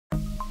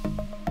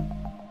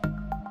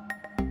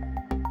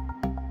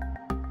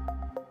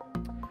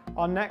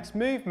Our next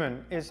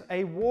movement is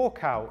a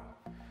walkout.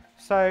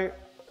 So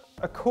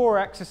a core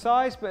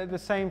exercise, but at the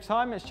same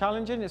time it's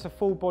challenging. It's a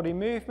full body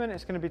movement.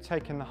 It's going to be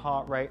taking the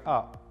heart rate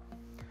up.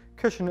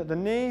 Cushion at the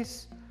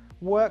knees,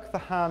 work the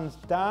hands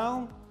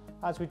down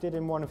as we did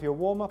in one of your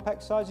warm-up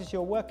exercises.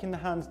 You're working the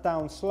hands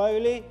down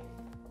slowly,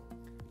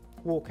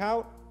 walk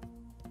out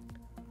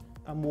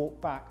and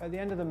walk back. At the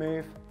end of the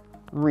move,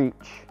 reach,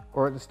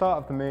 or at the start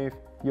of the move,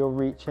 you're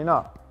reaching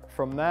up.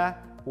 From there,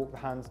 walk the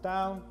hands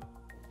down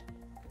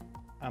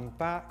and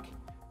back.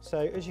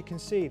 So as you can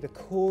see, the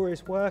core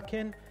is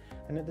working,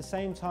 and at the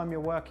same time you're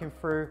working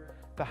through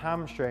the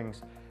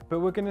hamstrings. But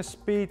we're going to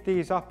speed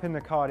these up in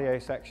the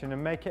cardio section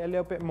and make it a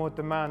little bit more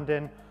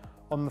demanding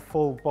on the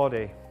full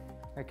body.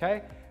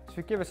 Okay,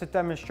 so give us a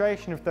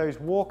demonstration of those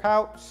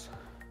walkouts.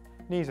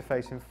 Knees are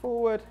facing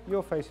forward,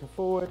 you're facing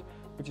forward.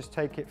 We just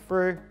take it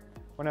through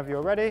whenever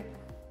you're ready.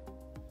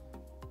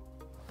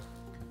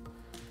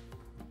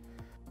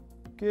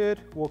 Good,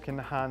 walking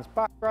the hands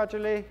back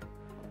gradually.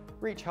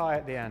 Reach high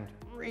at the end,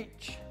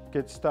 reach,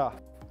 good stuff.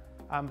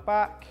 And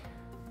back.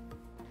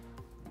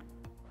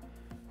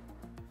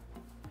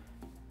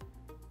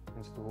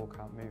 Into the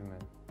walkout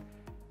movement.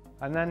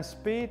 And then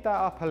speed that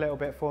up a little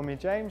bit for me,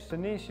 James. So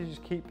knees, you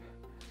just keep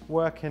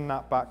working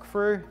that back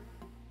through.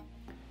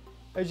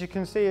 As you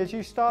can see, as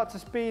you start to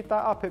speed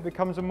that up, it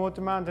becomes a more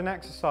demanding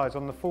exercise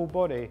on the full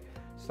body.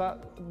 So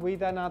we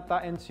then add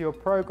that into your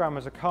program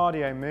as a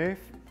cardio move,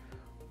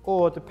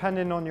 or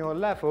depending on your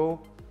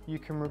level, you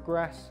can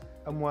regress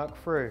and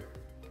work through.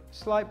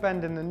 Slight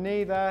bend in the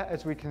knee there,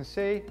 as we can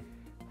see,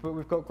 but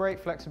we've got great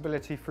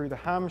flexibility through the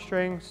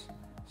hamstrings,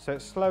 so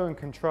it's slow and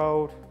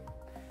controlled.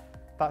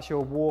 That's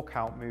your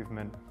walkout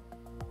movement.